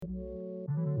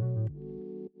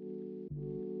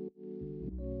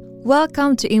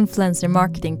Welcome to Influencer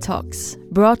Marketing Talks,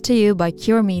 brought to you by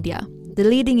Cure Media, the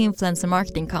leading influencer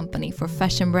marketing company for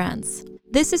fashion brands.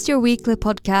 This is your weekly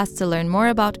podcast to learn more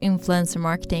about influencer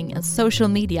marketing and social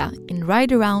media in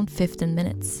right around 15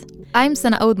 minutes. I'm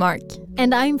Sanna Oudmark.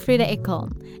 And I'm Frida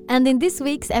Ekholm. And in this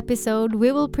week's episode,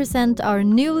 we will present our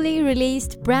newly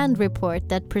released brand report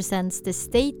that presents the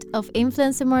state of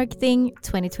influencer marketing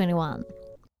 2021.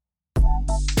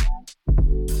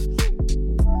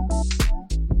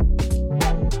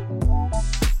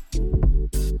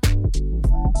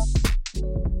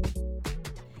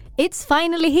 It's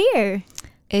finally here!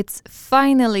 It's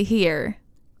finally here.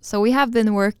 So we have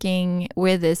been working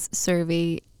with this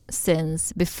survey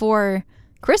since before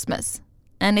Christmas.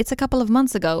 And it's a couple of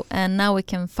months ago. And now we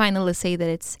can finally say that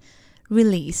it's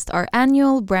released, our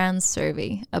annual brand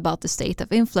survey about the state of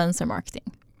influencer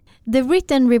marketing. The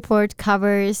written report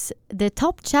covers the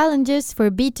top challenges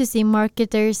for B2C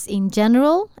marketers in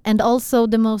general and also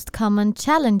the most common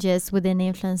challenges within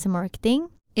influencer marketing.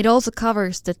 It also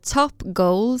covers the top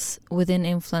goals within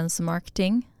influencer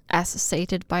marketing, as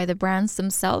stated by the brands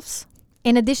themselves.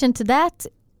 In addition to that,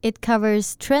 it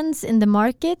covers trends in the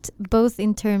market, both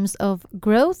in terms of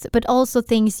growth, but also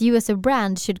things you as a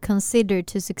brand should consider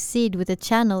to succeed with a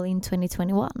channel in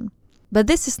 2021. But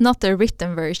this is not a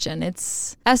written version.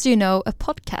 It's, as you know, a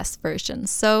podcast version.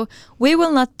 So we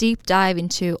will not deep dive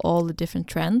into all the different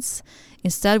trends.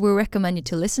 Instead, we recommend you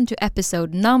to listen to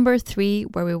episode number 3,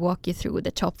 where we walk you through the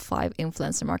top 5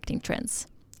 influencer marketing trends.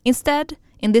 Instead,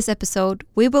 in this episode,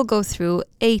 we will go through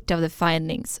 8 of the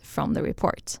findings from the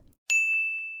report.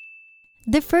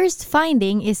 The first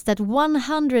finding is that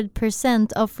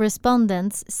 100% of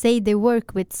respondents say they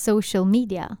work with social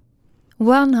media.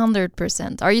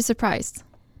 100%. Are you surprised?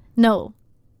 No,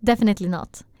 definitely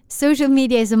not. Social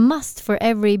media is a must for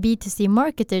every B2C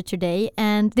marketer today,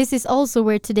 and this is also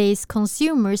where today's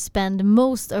consumers spend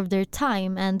most of their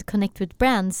time and connect with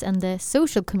brands and the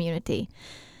social community.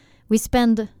 We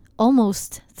spend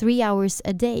almost 3 hours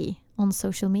a day on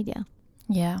social media.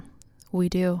 Yeah, we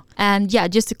do. And yeah,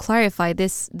 just to clarify,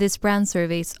 this brand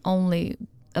survey is only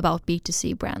about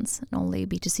B2C brands, and only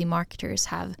B2C marketers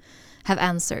have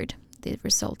answered the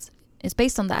results. It's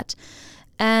based on that.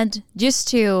 And just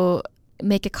to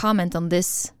make a comment on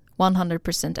this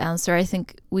 100% answer, I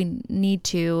think we need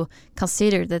to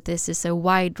consider that this is a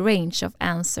wide range of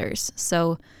answers.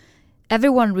 So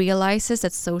everyone realizes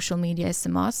that social media is a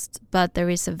must, but there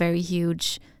is a very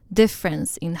huge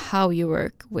difference in how you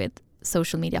work with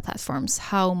social media platforms,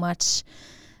 how much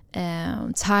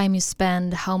time you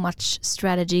spend, how much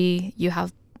strategy you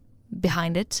have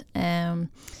behind it.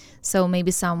 So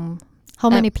maybe how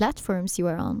many platforms you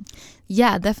are on?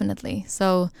 Yeah, definitely.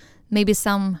 So maybe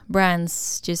some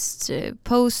brands just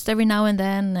post every now and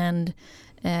then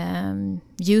and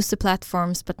use the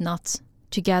platforms, but not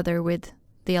together with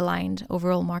the aligned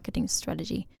overall marketing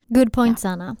strategy. Good point,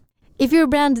 Sanna. If your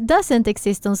brand doesn't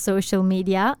exist on social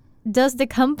media, does the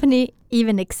company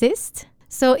even exist?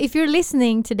 So if you're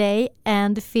listening today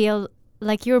and feel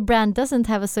like your brand doesn't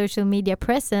have a social media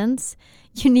presence,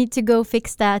 you need to go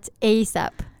fix that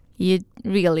ASAP. You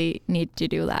really need to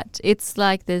do that. It's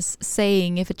like this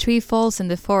saying, if a tree falls in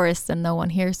the forest and no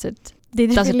one hears it,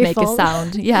 does it make a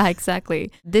sound? Yeah,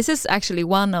 exactly. This is actually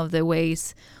one of the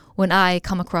ways when I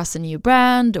come across a new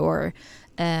brand or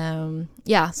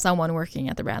someone working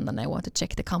at the brand and I want to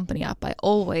check the company up, I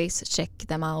always check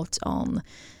them out on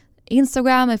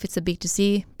Instagram if it's a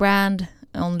B2C brand,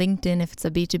 on LinkedIn if it's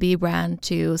a B2B brand,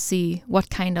 to see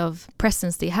what kind of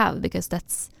presence they have, because that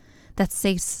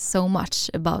says so much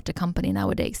about the company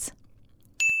nowadays.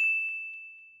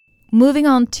 Moving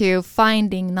on to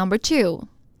finding number 2.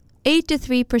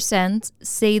 83%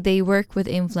 say they work with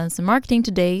influencer marketing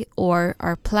today or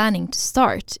are planning to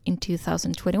start in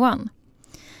 2021.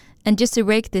 And just to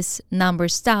break these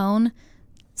numbers down,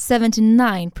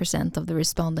 79% of the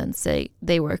respondents say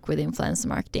they work with influencer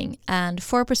marketing and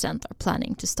 4% are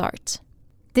planning to start.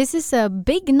 This is a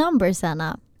big number,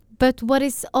 Sanna. But what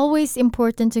is always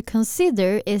important to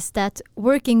consider is that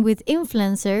working with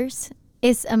influencers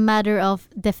is a matter of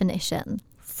definition.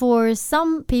 For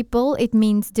some people, it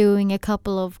means doing a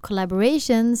couple of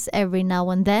collaborations every now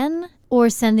and then,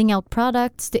 or sending out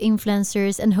products to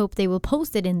influencers and hope they will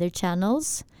post it in their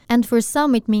channels. And for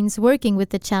some, it means working with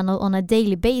the channel on a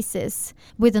daily basis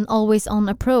with an always-on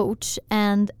approach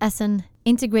and as an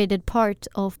integrated part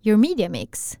of your media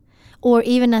mix, or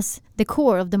even as the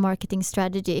core of the marketing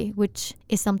strategy, which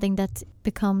is something that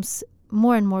becomes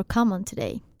more and more common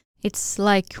today. It's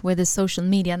like with the social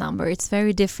media number. It's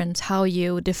very different how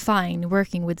you define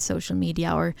working with social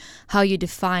media or how you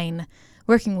define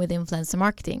working with influencer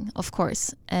marketing, of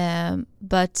course.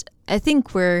 But I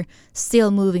think we're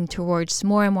still moving towards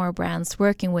more and more brands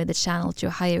working with the channel to a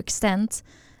higher extent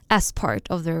as part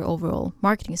of their overall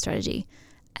marketing strategy.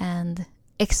 And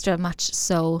extra much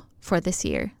so for this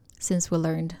year, since we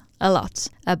learned a lot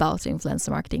about influencer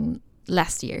marketing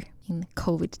last year in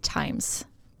COVID times.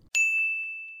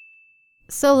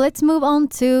 So let's move on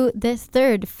to the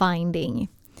third finding.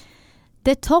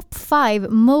 The top 5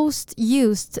 most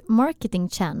used marketing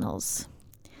channels.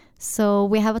 So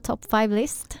we have a top 5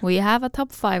 list. We have a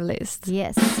top 5 list.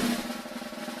 Yes.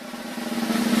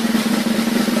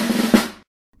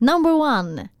 Number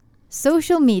 1,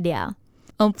 social media.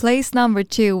 On place number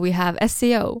 2, we have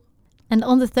SEO. And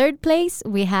on the third place,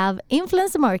 we have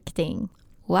influencer marketing.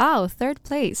 Wow, third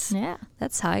place. Yeah.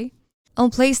 That's high. On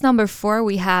place number 4,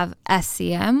 we have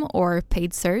SEM or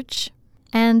paid search.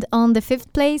 And on the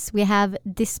 5th place, we have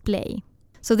display.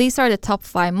 So these are the top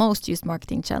 5 most used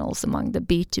marketing channels among the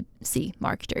B2C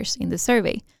marketers in the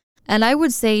survey. And I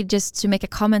would say, just to make a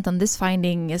comment on this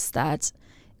finding, is that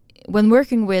when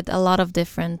working with a lot of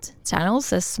different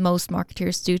channels, as most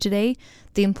marketers do today,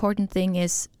 the important thing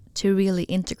is to really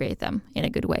integrate them in a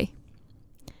good way.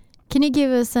 Can you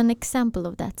give us an example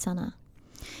of that, Sanna?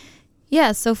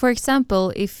 Yeah, so for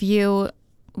example, if you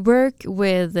work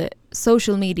with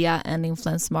social media and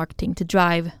influence marketing to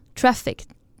drive traffic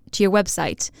to your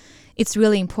website, it's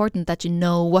really important that you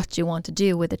know what you want to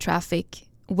do with the traffic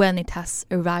when it has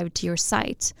arrived to your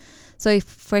site. So if,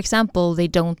 for example, they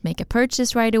don't make a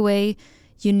purchase right away,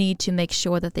 you need to make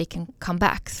sure that they can come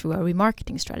back through a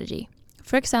remarketing strategy.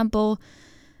 For example,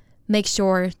 make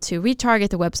sure to retarget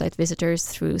the website visitors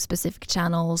through specific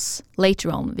channels later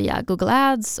on via Google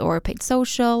Ads or paid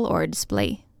social or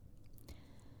display.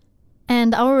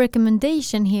 And our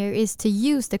recommendation here is to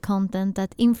use the content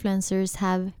that influencers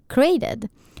have created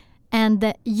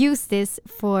and use this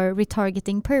for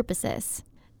retargeting purposes.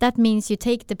 That means you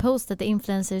take the post that the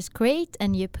influencers create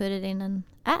and you put it in an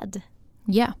ad.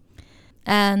 Yeah.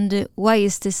 And why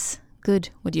is this good,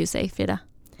 would you say, Frida?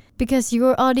 Because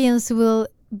your audience will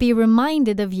be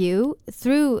reminded of you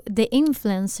through the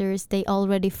influencers they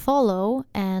already follow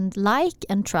and like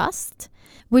and trust,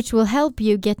 which will help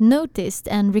you get noticed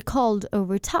and recalled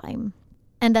over time.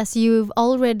 And as you've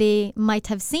already might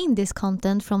have seen this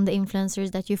content from the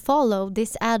influencers that you follow,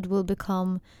 this ad will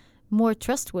become more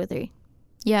trustworthy.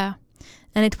 Yeah,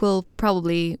 and it will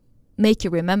probably make you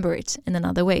remember it in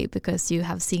another way because you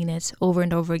have seen it over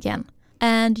and over again.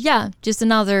 And yeah, just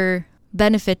another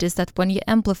benefit is that when you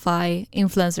amplify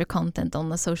influencer content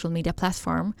on a social media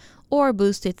platform or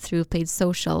boost it through paid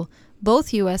social,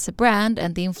 both you as a brand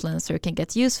and the influencer can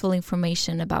get useful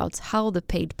information about how the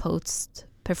paid posts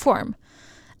perform.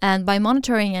 And by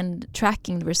monitoring and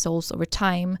tracking the results over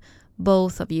time,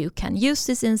 both of you can use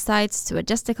these insights to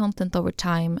adjust the content over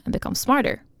time and become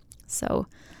smarter. So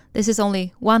this is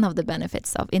only one of the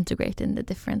benefits of integrating the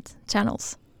different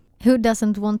channels. Who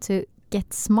doesn't want to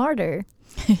get smarter?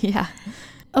 Yeah.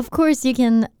 Of course, you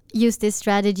can use this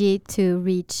strategy to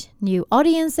reach new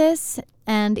audiences.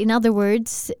 And in other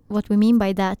words, what we mean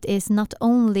by that is not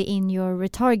only in your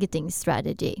retargeting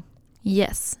strategy.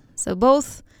 Yes. So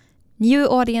both new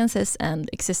audiences and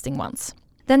existing ones.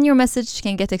 Then your message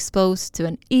can get exposed to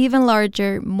an even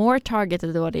larger, more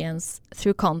targeted audience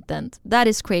through content that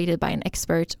is created by an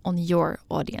expert on your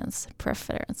audience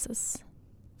preferences.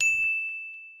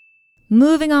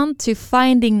 Moving on to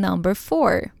finding number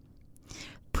 4.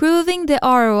 Proving the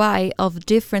ROI of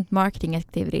different marketing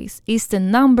activities is the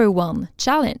number 1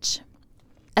 challenge.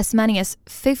 As many as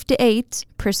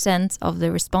 58% of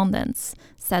the respondents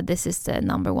said this is the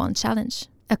number 1 challenge.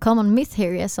 A common myth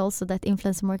here is also that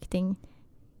influencer marketing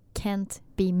can't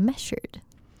be measured.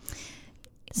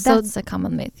 That's a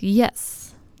common myth,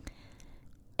 yes.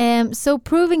 So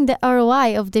proving the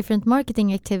ROI of different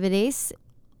marketing activities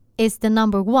is the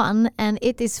number 1, and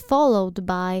it is followed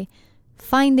by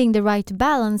finding the right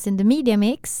balance in the media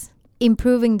mix,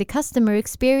 improving the customer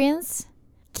experience,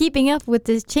 keeping up with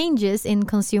the changes in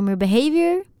consumer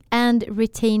behavior, and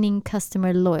retaining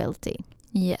customer loyalty.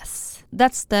 Yes,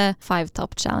 that's the 5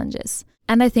 top challenges.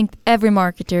 And I think every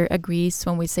marketer agrees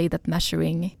when we say that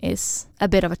measuring is a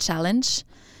bit of a challenge,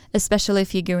 especially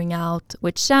figuring out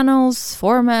which channels,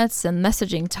 formats, and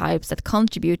messaging types that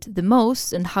contribute the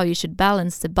most and how you should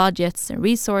balance the budgets and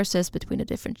resources between the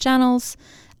different channels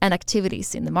and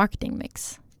activities in the marketing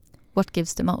mix. What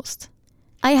gives the most?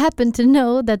 I happen to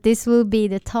know that this will be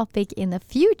the topic in a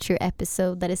future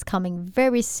episode that is coming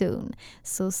very soon.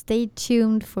 So stay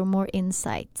tuned for more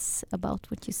insights about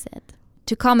what you said.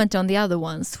 to comment on the other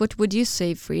ones, what would you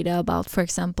say, Frida, about, for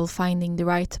example, finding the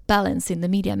right balance in the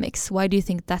media mix? Why do you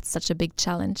think that's such a big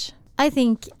challenge? I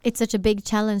think it's such a big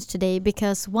challenge today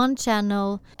because one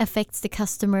channel affects the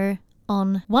customer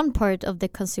on one part of the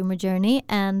consumer journey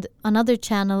and another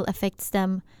channel affects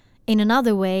them in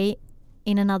another way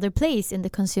in another place in the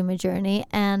consumer journey.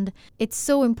 And it's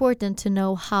so important to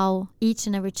know how each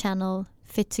and every channel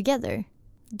fit together.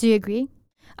 Do you agree?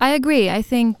 I agree. I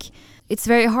think it's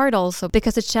very hard also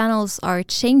because the channels are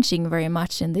changing very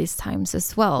much in these times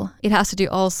as well. It has to do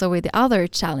also with the other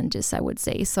challenges, I would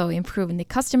say. So improving the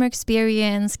customer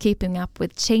experience, keeping up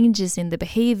with changes in the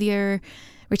behavior,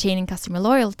 retaining customer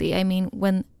loyalty. I mean,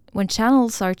 when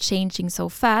channels are changing so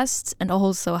fast, and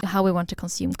also how we want to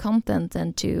consume content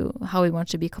and to how we want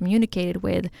to be communicated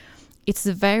with, it's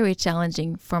very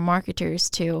challenging for marketers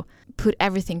to put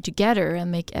everything together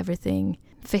and make everything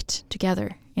fit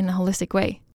together in a holistic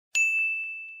way.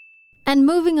 And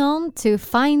moving on to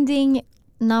finding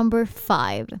number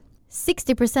 5.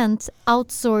 60%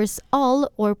 outsource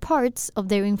all or parts of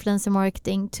their influencer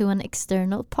marketing to an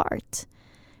external part.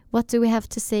 What do we have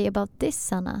to say about this,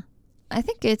 Sanna? I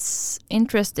think it's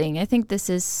interesting. I think this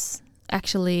is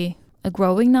actually a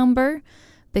growing number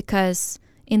because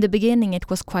in the beginning it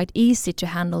was quite easy to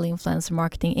handle influencer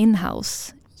marketing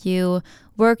in-house. You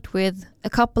worked with a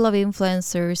couple of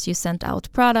influencers, you sent out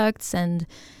products and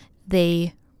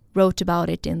they wrote about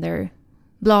it in their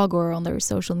blog or on their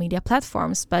social media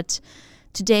platforms. But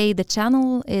today the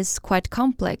channel is quite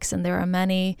complex and there are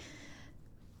many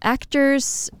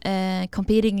actors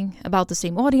competing about the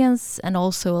same audience and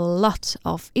also a lot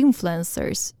of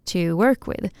influencers to work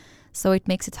with. So it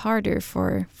makes it harder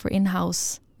for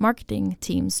in-house marketing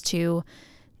teams to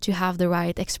have the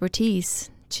right expertise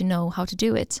to know how to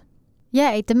do it.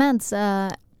 Yeah, it demands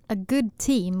a good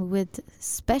team with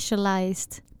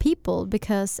specialized people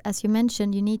because, as you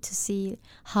mentioned, you need to see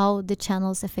how the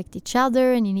channels affect each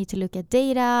other and you need to look at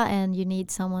data and you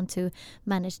need someone to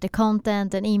manage the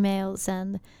content and emails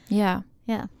and yeah.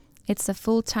 It's a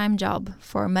full-time job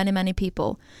for many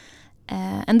people.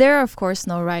 And there are, of course,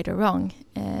 no right or wrong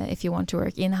if you want to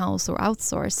work in-house or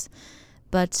outsource.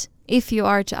 But if you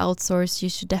are to outsource, you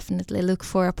should definitely look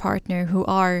for a partner who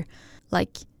are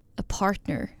like a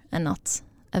partner and not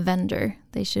a vendor.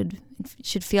 They should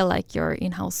feel like your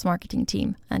in-house marketing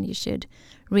team and you should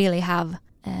really have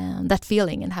that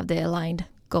feeling and have the aligned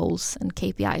goals and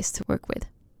KPIs to work with.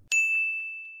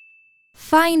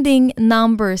 Finding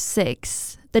number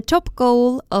 6. The top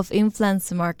goal of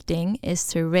influencer marketing is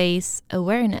to raise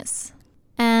awareness.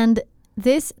 And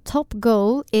this top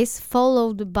goal is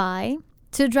followed by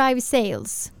to drive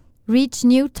sales, reach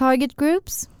new target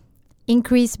groups,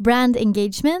 increase brand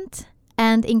engagement,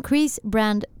 and increase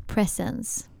brand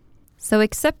presence. So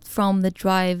except from the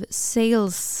drive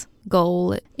sales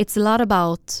goal, it's a lot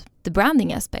about the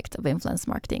branding aspect of influence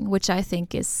marketing, which I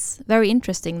think is very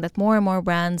interesting that more and more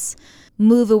brands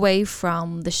move away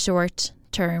from the short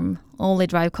term only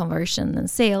drive conversion and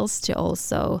sales to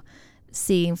also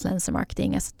see influencer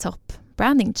marketing as a top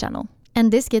branding channel.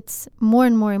 And this gets more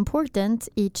and more important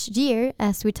each year,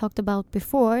 as we talked about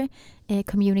before,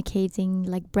 communicating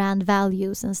like brand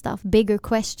values and stuff, bigger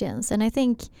questions. And I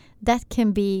think that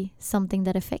can be something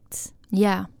that affects.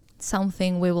 Yeah,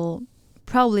 something we will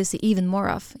probably see even more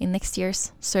of in next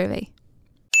year's survey.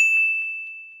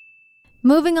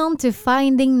 Moving on to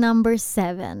finding number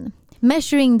 7.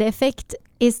 Measuring the effect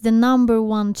is the number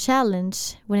 1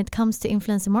 challenge when it comes to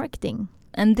influencer marketing.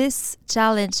 And this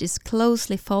challenge is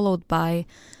closely followed by,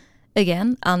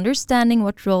 again, understanding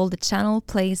what role the channel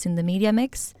plays in the media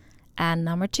mix, and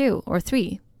number 2 or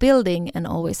 3, building an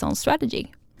always-on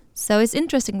strategy. So it's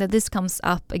interesting that this comes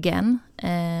up again,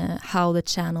 how the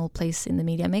channel plays in the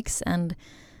media mix. And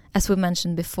as we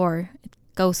mentioned before, it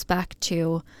goes back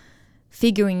to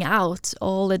figuring out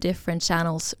all the different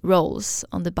channels' roles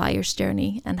on the buyer's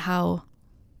journey and how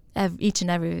each and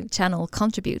every channel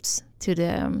contributes to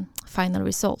the final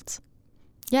result.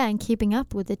 Yeah, and keeping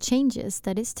up with the changes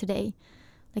that is today.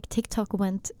 Like TikTok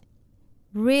went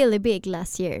really big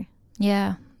last year.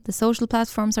 Yeah, the social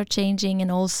platforms are changing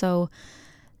and also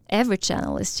every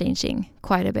channel is changing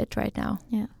quite a bit right now.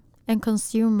 Yeah, and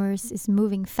consumers is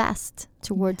moving fast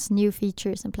towards new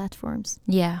features and platforms.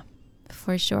 Yeah,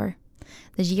 for sure.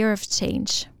 The year of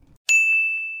change.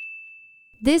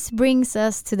 This brings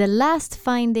us to the last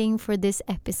finding for this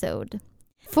episode.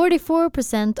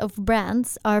 44% of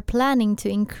brands are planning to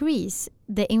increase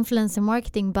the influencer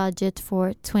marketing budget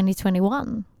for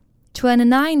 2021.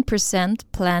 29%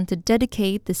 plan to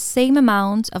dedicate the same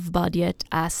amount of budget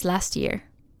as last year.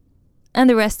 And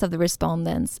the rest of the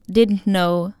respondents didn't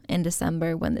know in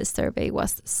December when this survey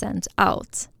was sent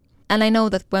out. And I know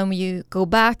that when you go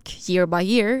back year by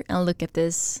year and look at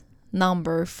this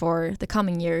number for the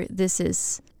coming year, this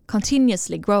is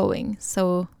continuously growing.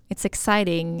 So it's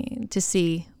exciting to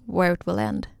see where it will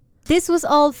end. This was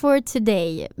all for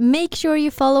today. Make sure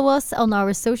you follow us on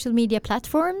our social media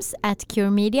platforms at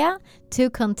Cure Media to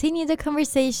continue the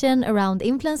conversation around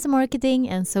influencer marketing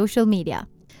and social media.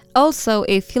 Also,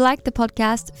 if you like the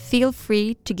podcast, feel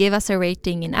free to give us a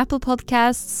rating in Apple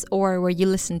Podcasts or where you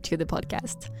listen to the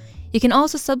podcast. You can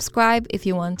also subscribe if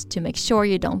you want to make sure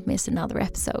you don't miss another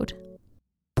episode.